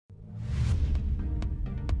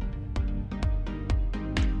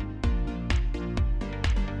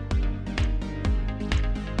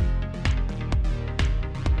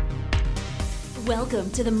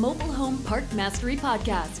Welcome to the Mobile Home Park Mastery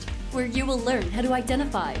Podcast, where you will learn how to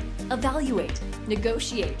identify, evaluate,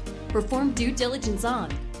 negotiate, perform due diligence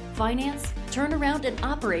on, finance, turn around, and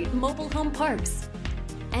operate mobile home parks.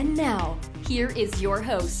 And now, here is your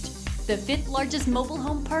host, the fifth largest mobile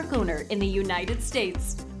home park owner in the United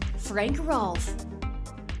States, Frank Rolfe.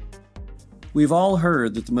 We've all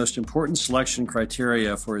heard that the most important selection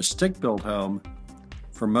criteria for a stick-built home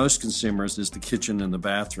for most consumers is the kitchen and the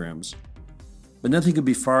bathrooms. But nothing could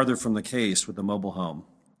be farther from the case with a mobile home.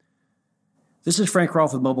 This is Frank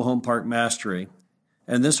Rolfe with Mobile Home Park Mastery,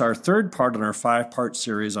 and this is our third part in our 5-part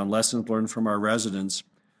series on lessons learned from our residents.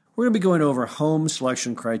 We're going to be going over home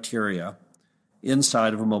selection criteria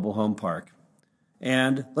inside of a mobile home park.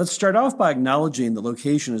 And let's start off by acknowledging that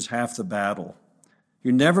location is half the battle.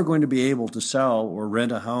 You're never going to be able to sell or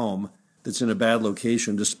rent a home that's in a bad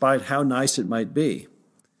location, despite how nice it might be.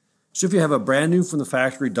 So if you have a brand new from the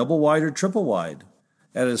factory double wide or triple wide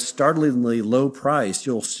at a startlingly low price,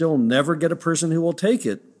 you'll still never get a person who will take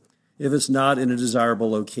it if it's not in a desirable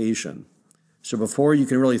location. So before you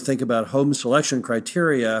can really think about home selection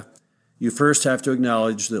criteria, you first have to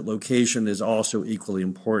acknowledge that location is also equally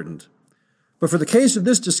important. But for the case of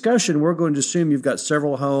this discussion, we're going to assume you've got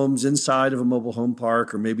several homes inside of a mobile home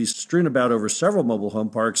park or maybe strewn about over several mobile home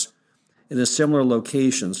parks in a similar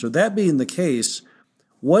location. So that being the case,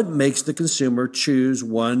 what makes the consumer choose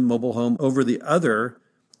one mobile home over the other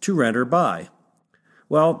to rent or buy?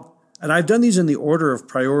 Well, and I've done these in the order of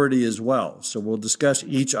priority as well. So we'll discuss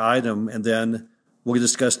each item and then we'll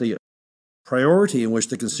discuss the priority in which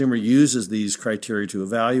the consumer uses these criteria to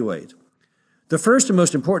evaluate. The first and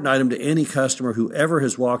most important item to any customer who ever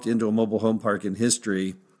has walked into a mobile home park in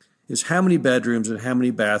history is how many bedrooms and how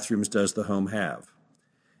many bathrooms does the home have?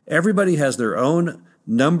 Everybody has their own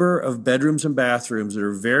number of bedrooms and bathrooms that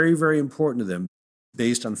are very, very important to them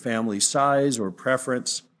based on family size or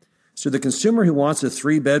preference. So the consumer who wants a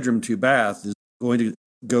 3-bedroom, 2-bath is going to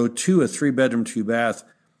go to a 3-bedroom, 2-bath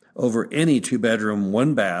over any 2-bedroom,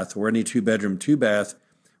 1-bath or any 2-bedroom, 2-bath,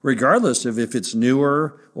 regardless of if it's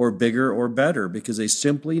newer or bigger or better, because they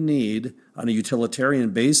simply need, on a utilitarian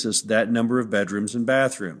basis, that number of bedrooms and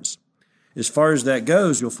bathrooms. As far as that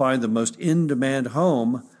goes, you'll find the most in-demand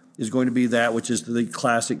home is going to be that which is the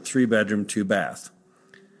classic 3-bedroom, 2-bath.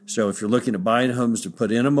 So if you're looking at buying homes to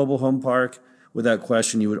put in a mobile home park, without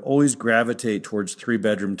question, you would always gravitate towards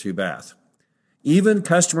 3-bedroom, 2-bath. Even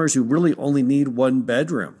customers who really only need 1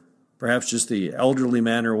 bedroom, perhaps just the elderly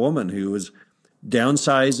man or woman who is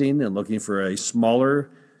downsizing and looking for a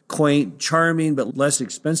smaller, quaint, charming, but less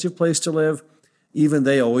expensive place to live, even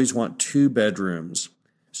they always want 2 bedrooms.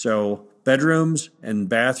 So bedrooms and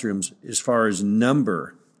bathrooms, as far as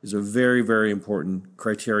number, is a very, very important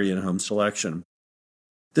criteria in home selection.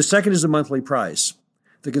 The second is the monthly price.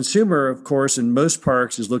 The consumer, of course, in most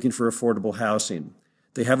parks is looking for affordable housing.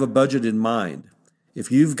 They have a budget in mind.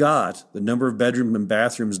 If you've got the number of bedrooms and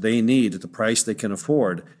bathrooms they need at the price they can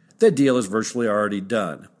afford, that deal is virtually already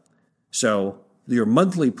done. So your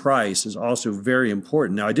monthly price is also very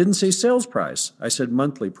important. Now, I didn't say sales price. I said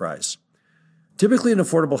monthly price. Typically in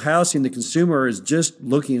affordable housing, the consumer is just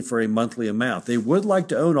looking for a monthly amount. They would like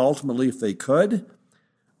to own ultimately if they could,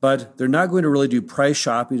 but they're not going to really do price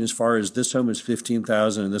shopping as far as this home is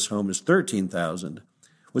 $15,000 and this home is $13,000.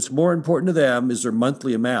 What's more important to them is their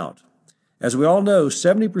monthly amount. As we all know,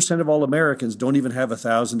 70% of all Americans don't even have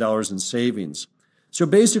 $1,000 in savings. So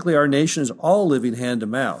basically, our nation is all living hand to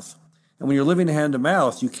mouth. And when you're living hand to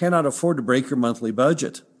mouth, you cannot afford to break your monthly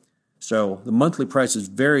budget. So the monthly price is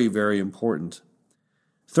very, very important.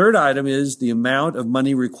 Third item is the amount of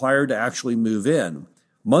money required to actually move in.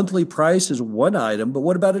 Monthly price is one item, but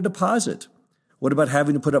what about a deposit? What about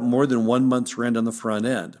having to put up more than 1 month's rent on the front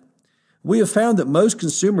end? We have found that most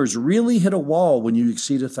consumers really hit a wall when you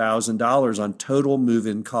exceed $1,000 on total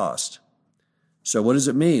move-in cost. So what does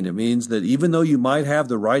it mean? It means that even though you might have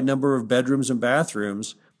the right number of bedrooms and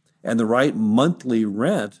bathrooms and the right monthly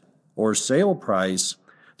rent or sale price,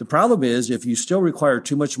 the problem is if you still require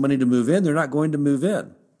too much money to move in, they're not going to move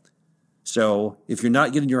in. So if you're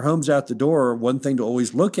not getting your homes out the door, one thing to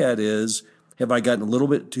always look at is, have I gotten a little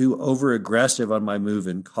bit too over-aggressive on my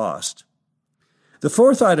move-in cost? The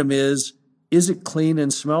fourth item is it clean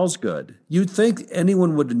and smells good? You'd think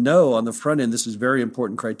anyone would know on the front end this is very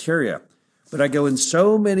important criteria. But I go in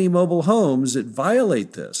so many mobile homes that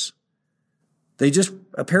violate this. They just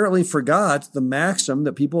apparently forgot the maxim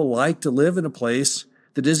that people like to live in a place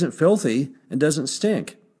that isn't filthy and doesn't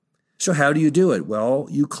stink. So how do you do it? Well,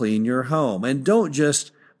 you clean your home. And don't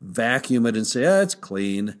just vacuum it and say, it's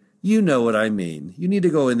clean. You know what I mean. You need to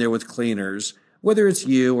go in there with cleaners, whether it's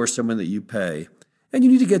you or someone that you pay. And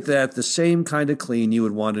you need to get that the same kind of clean you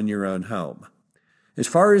would want in your own home. As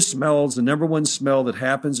far as smells, the number one smell that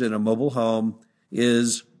happens in a mobile home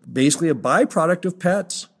is basically a byproduct of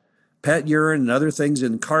pets, pet urine and other things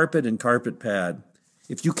in carpet and carpet pad.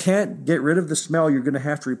 If you can't get rid of the smell, you're going to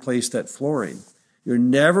have to replace that flooring. You're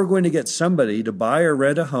never going to get somebody to buy or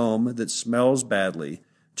rent a home that smells badly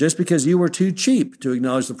just because you were too cheap to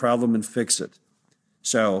acknowledge the problem and fix it.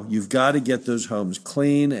 So you've got to get those homes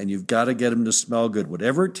clean and you've got to get them to smell good,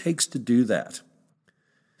 whatever it takes to do that.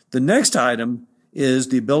 The next item is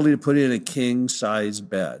the ability to put in a king-size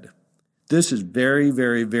bed. This is very,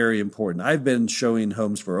 very, very important. I've been showing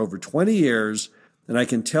homes for over 20 years, and I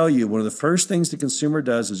can tell you one of the first things the consumer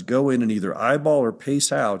does is go in and either eyeball or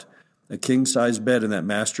pace out a king-size bed in that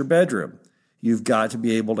master bedroom. You've got to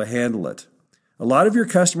be able to handle it. A lot of your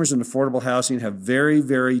customers in affordable housing have very,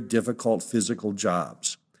 very difficult physical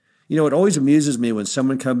jobs. You know, it always amuses me when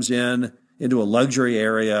someone comes into a luxury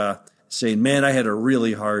area saying, man, I had a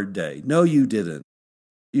really hard day. No, you didn't.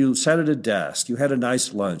 You sat at a desk. You had a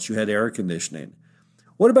nice lunch. You had air conditioning.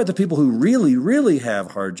 What about the people who really, really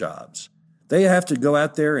have hard jobs? They have to go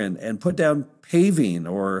out there and put down paving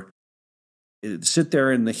or sit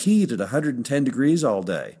there in the heat at 110 degrees all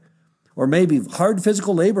day. Or maybe hard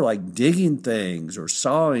physical labor like digging things or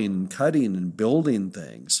sawing, cutting, and building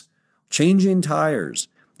things, changing tires.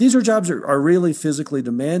 These are jobs that are really physically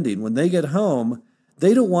demanding. When they get home,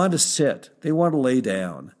 they don't want to sit. They want to lay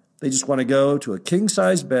down. They just want to go to a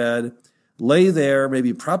king-size bed, lay there,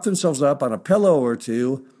 maybe prop themselves up on a pillow or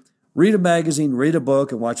two, read a magazine, read a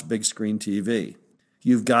book, and watch big screen TV.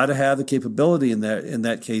 You've got to have the capability in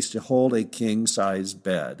that case to hold a king-size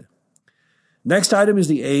bed. Next item is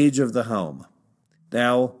the age of the home.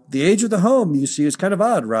 Now, the age of the home, you see, is kind of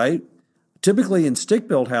odd, right? Typically in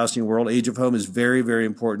stick-built housing world, age of home is very, very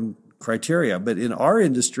important criteria. But in our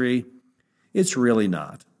industry, it's really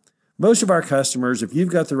not. Most of our customers, if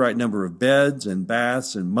you've got the right number of beds and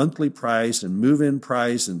baths and monthly price and move-in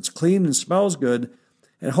price and it's clean and smells good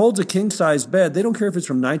and holds a king-size bed, they don't care if it's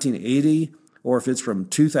from 1980 or if it's from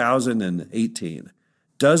 2018.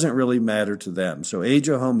 Doesn't really matter to them. So age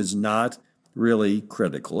of home is not really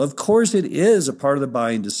critical. Of course, it is a part of the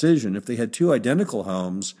buying decision. If they had two identical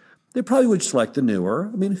homes, they probably would select the newer.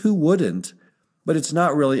 I mean, who wouldn't? But it's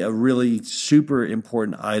not really a really super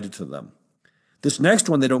important item to them. This next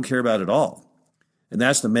one they don't care about at all, and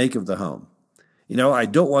that's the make of the home. You know, I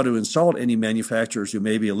don't want to insult any manufacturers who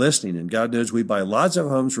may be listening, and God knows we buy lots of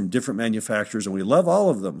homes from different manufacturers, and we love all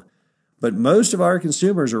of them. But most of our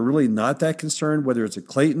consumers are really not that concerned whether it's a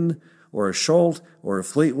Clayton or a Schultz, or a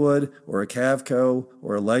Fleetwood, or a Cavco,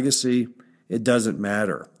 or a Legacy. It doesn't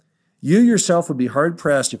matter. You yourself would be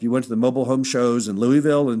hard-pressed if you went to the mobile home shows in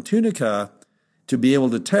Louisville and Tunica to be able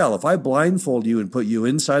to tell. If I blindfold you and put you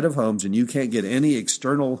inside of homes and you can't get any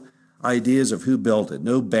external ideas of who built it,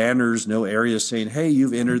 no banners, no areas saying, hey,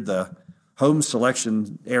 you've entered the home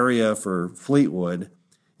selection area for Fleetwood,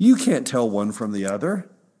 you can't tell one from the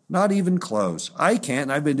other, not even close. I can't,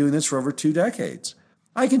 and I've been doing this for over 2 decades.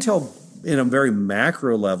 I can tell in a very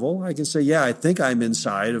macro level. I can say, yeah, I think I'm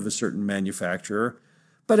inside of a certain manufacturer,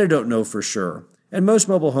 but I don't know for sure. And most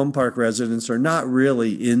mobile home park residents are not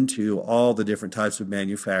really into all the different types of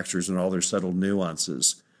manufacturers and all their subtle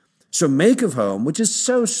nuances. So make of home, which is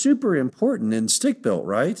so super important in stick-built,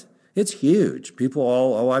 right? It's huge.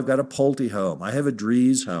 People I've got a Pulte home. I have a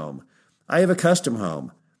Dries home. I have a custom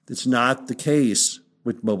home. It's not the case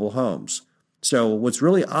with mobile homes. So what's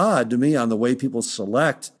really odd to me on the way people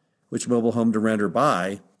select which mobile home to rent or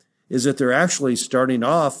buy is that they're actually starting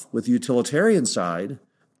off with the utilitarian side,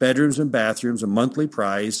 bedrooms and bathrooms, a monthly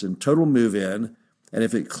price, and total move-in, and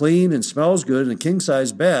if it's clean and smells good and a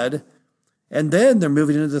king-size bed, and then they're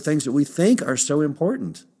moving into the things that we think are so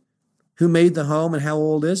important. Who made the home and how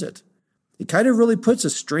old is it? It kind of really puts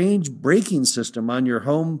a strange braking system on your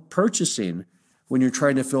home purchasing when you're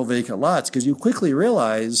trying to fill vacant lots, because you quickly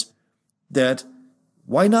realize that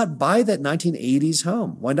why not buy that 1980s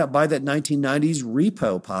home? Why not buy that 1990s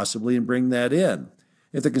repo possibly and bring that in?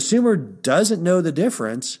 If the consumer doesn't know the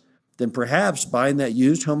difference, then perhaps buying that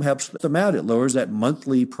used home helps them out. It lowers that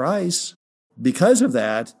monthly price. Because of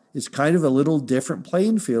that, it's kind of a little different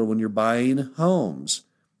playing field when you're buying homes.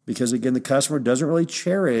 Because again, the customer doesn't really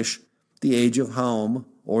cherish the age of home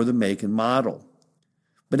or the make and model.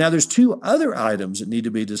 But now there's 2 other items that need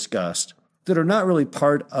to be discussed that are not really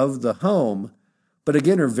part of the home, but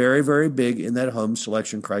again are very, very big in that home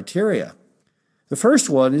selection criteria. The first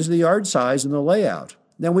one is the yard size and the layout.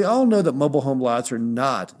 Now, we all know that mobile home lots are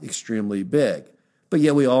not extremely big, but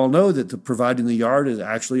yet we all know that providing the yard is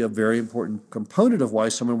actually a very important component of why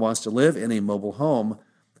someone wants to live in a mobile home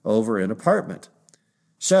over an apartment.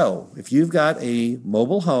 So if you've got a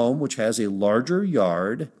mobile home which has a larger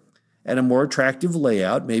yard and a more attractive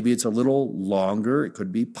layout, maybe it's a little longer, it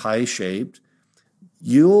could be pie-shaped,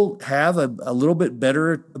 you'll have a little bit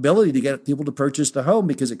better ability to get people to purchase the home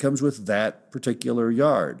because it comes with that particular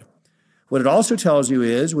yard. What it also tells you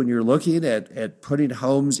is when you're looking at putting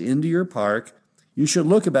homes into your park, you should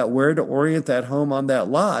look about where to orient that home on that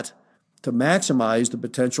lot to maximize the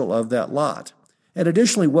potential of that lot. And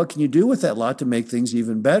additionally, what can you do with that lot to make things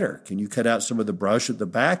even better? Can you cut out some of the brush at the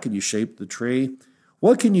back? Can you shape the tree?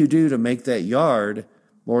 What can you do to make that yard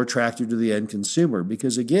more attractive to the end consumer?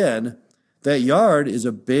 Because again, that yard is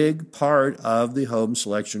a big part of the home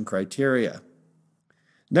selection criteria.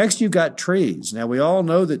 Next, you've got trees. Now, we all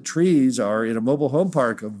know that trees are, in a mobile home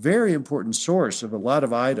park, a very important source of a lot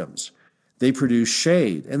of items. They produce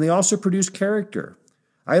shade, and they also produce character.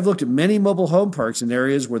 I have looked at many mobile home parks in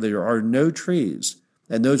areas where there are no trees,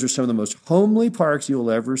 and those are some of the most homely parks you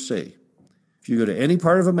will ever see. If you go to any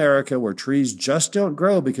part of America where trees just don't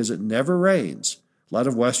grow because it never rains, a lot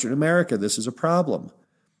of Western America, this is a problem.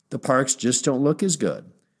 The parks just don't look as good.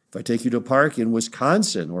 If I take you to a park in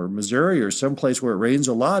Wisconsin or Missouri or someplace where it rains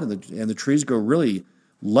a lot and the trees grow really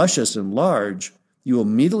luscious and large, you will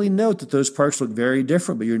immediately note that those parks look very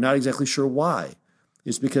different, but you're not exactly sure why.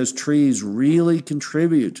 It's because trees really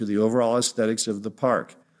contribute to the overall aesthetics of the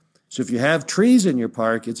park. So if you have trees in your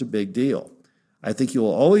park, it's a big deal. I think you'll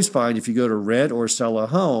always find if you go to rent or sell a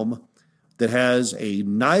home that has a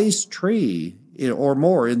nice tree or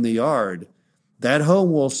more in the yard, that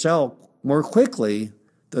home will sell more quickly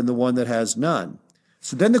than the one that has none.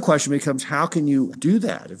 So then the question becomes, how can you do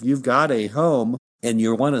that? If you've got a home and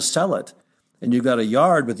you want to sell it, and you've got a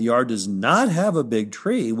yard, but the yard does not have a big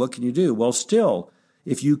tree, what can you do? Well, still,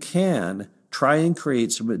 if you can, try and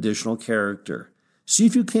create some additional character. See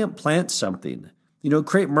if you can't plant something.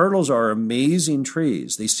 Crepe myrtles are amazing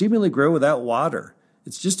trees. They seemingly grow without water.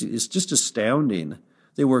 It's just astounding.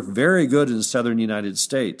 They work very good in the southern United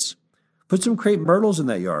States. Put some crepe myrtles in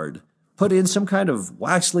that yard. Put in some kind of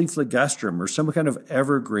waxleaf ligustrum or some kind of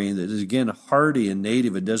evergreen that is, again, hardy and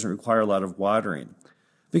native and doesn't require a lot of watering.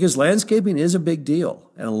 Because landscaping is a big deal,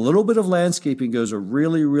 and a little bit of landscaping goes a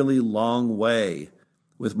really, really long way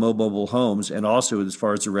with mobile homes and also as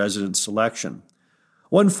far as the resident selection.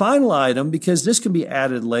 One final item, because this can be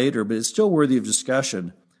added later, but it's still worthy of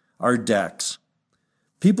discussion, are decks.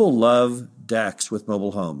 People love decks with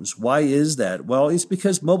mobile homes. Why is that? Well, it's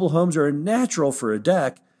because mobile homes are natural for a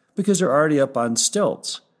deck because they're already up on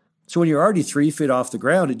stilts. So when you're already 3 feet off the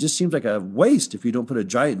ground, it just seems like a waste if you don't put a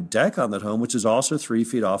giant deck on that home, which is also 3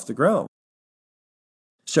 feet off the ground.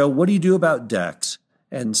 So what do you do about decks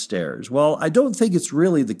and stairs? Well, I don't think it's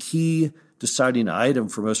really the key deciding item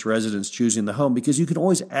for most residents choosing the home because you can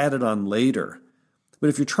always add it on later. But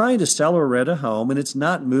if you're trying to sell or rent a home and it's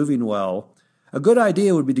not moving well, a good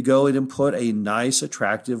idea would be to go in and put a nice,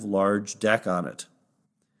 attractive, large deck on it.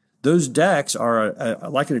 Those decks are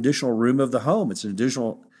like an additional room of the home. It's an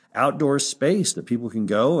additional outdoor space that people can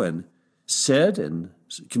go and sit and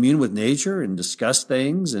commune with nature and discuss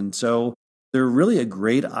things. And so they're really a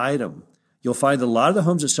great item. You'll find that a lot of the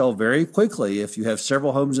homes that sell very quickly, if you have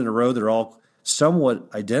several homes in a row that are all somewhat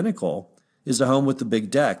identical, is the home with the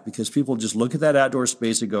big deck because people just look at that outdoor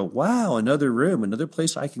space and go, wow, another room, another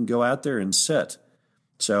place I can go out there and sit.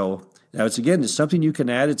 So now it's something you can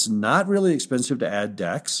add. It's not really expensive to add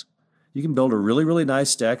decks. You can build a really, really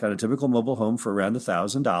nice deck on a typical mobile home for around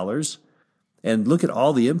 $1,000 and look at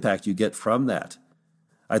all the impact you get from that.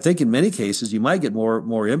 I think in many cases, you might get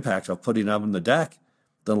more impact of putting them on the deck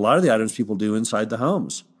than a lot of the items people do inside the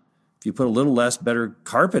homes. If you put a little less better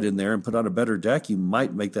carpet in there and put on a better deck, you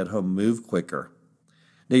might make that home move quicker.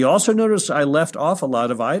 Now, you also notice I left off a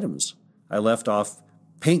lot of items. I left off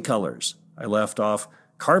paint colors. I left off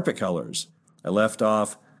carpet colors. I left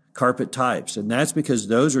off carpet types, and that's because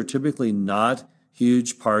those are typically not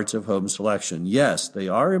huge parts of home selection. Yes, they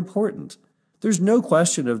are important. There's no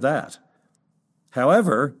question of that.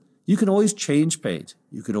 However, you can always change paint.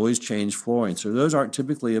 You can always change flooring, so those aren't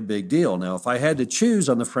typically a big deal. Now, if I had to choose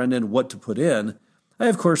on the front end what to put in, I,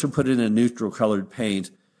 of course, would put in a neutral colored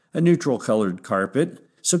paint, a neutral colored carpet,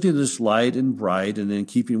 something that's light and bright and in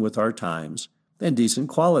keeping with our times, and decent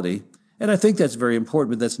quality. And I think that's very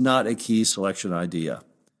important, but that's not a key selection idea.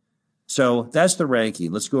 So that's the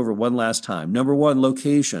ranking. Let's go over one last time. Number 1,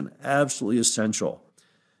 location, absolutely essential.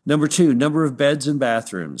 Number 2, number of beds and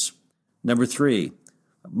bathrooms. Number 3,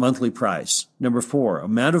 monthly price. Number 4,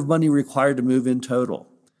 amount of money required to move in total.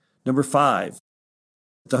 Number 5,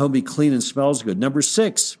 the home be clean and smells good. Number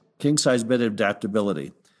 6, king-size bed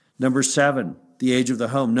adaptability. Number 7, the age of the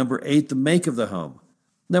home. Number 8, the make of the home.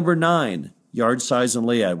 Number 9, yard size and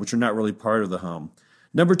layout, which are not really part of the home.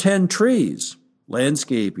 Number 10, trees,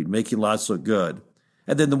 landscaping, making lots look good.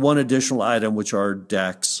 And then the one additional item, which are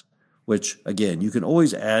decks, which, again, you can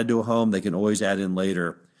always add to a home. They can always add in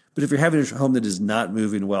later. But if you're having a home that is not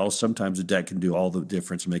moving well, sometimes a deck can do all the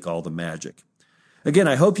difference and make all the magic. Again,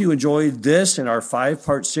 I hope you enjoyed this and our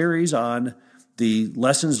 5-part series on the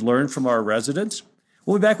lessons learned from our residents.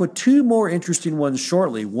 We'll be back with 2 more interesting ones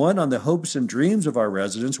shortly. One on the hopes and dreams of our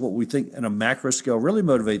residents, what we think on a macro scale really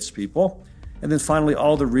motivates people. And then finally,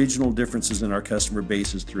 all the regional differences in our customer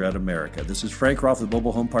bases throughout America. This is Frank Rolfe with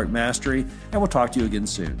Mobile Home Park Mastery, and we'll talk to you again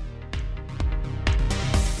soon.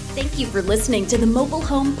 Thank you for listening to the Mobile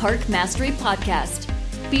Home Park Mastery Podcast.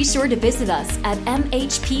 Be sure to visit us at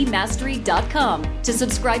mhpmastery.com to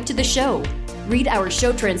subscribe to the show, read our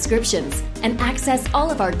show transcriptions, and access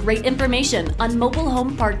all of our great information on mobile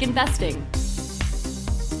home park investing.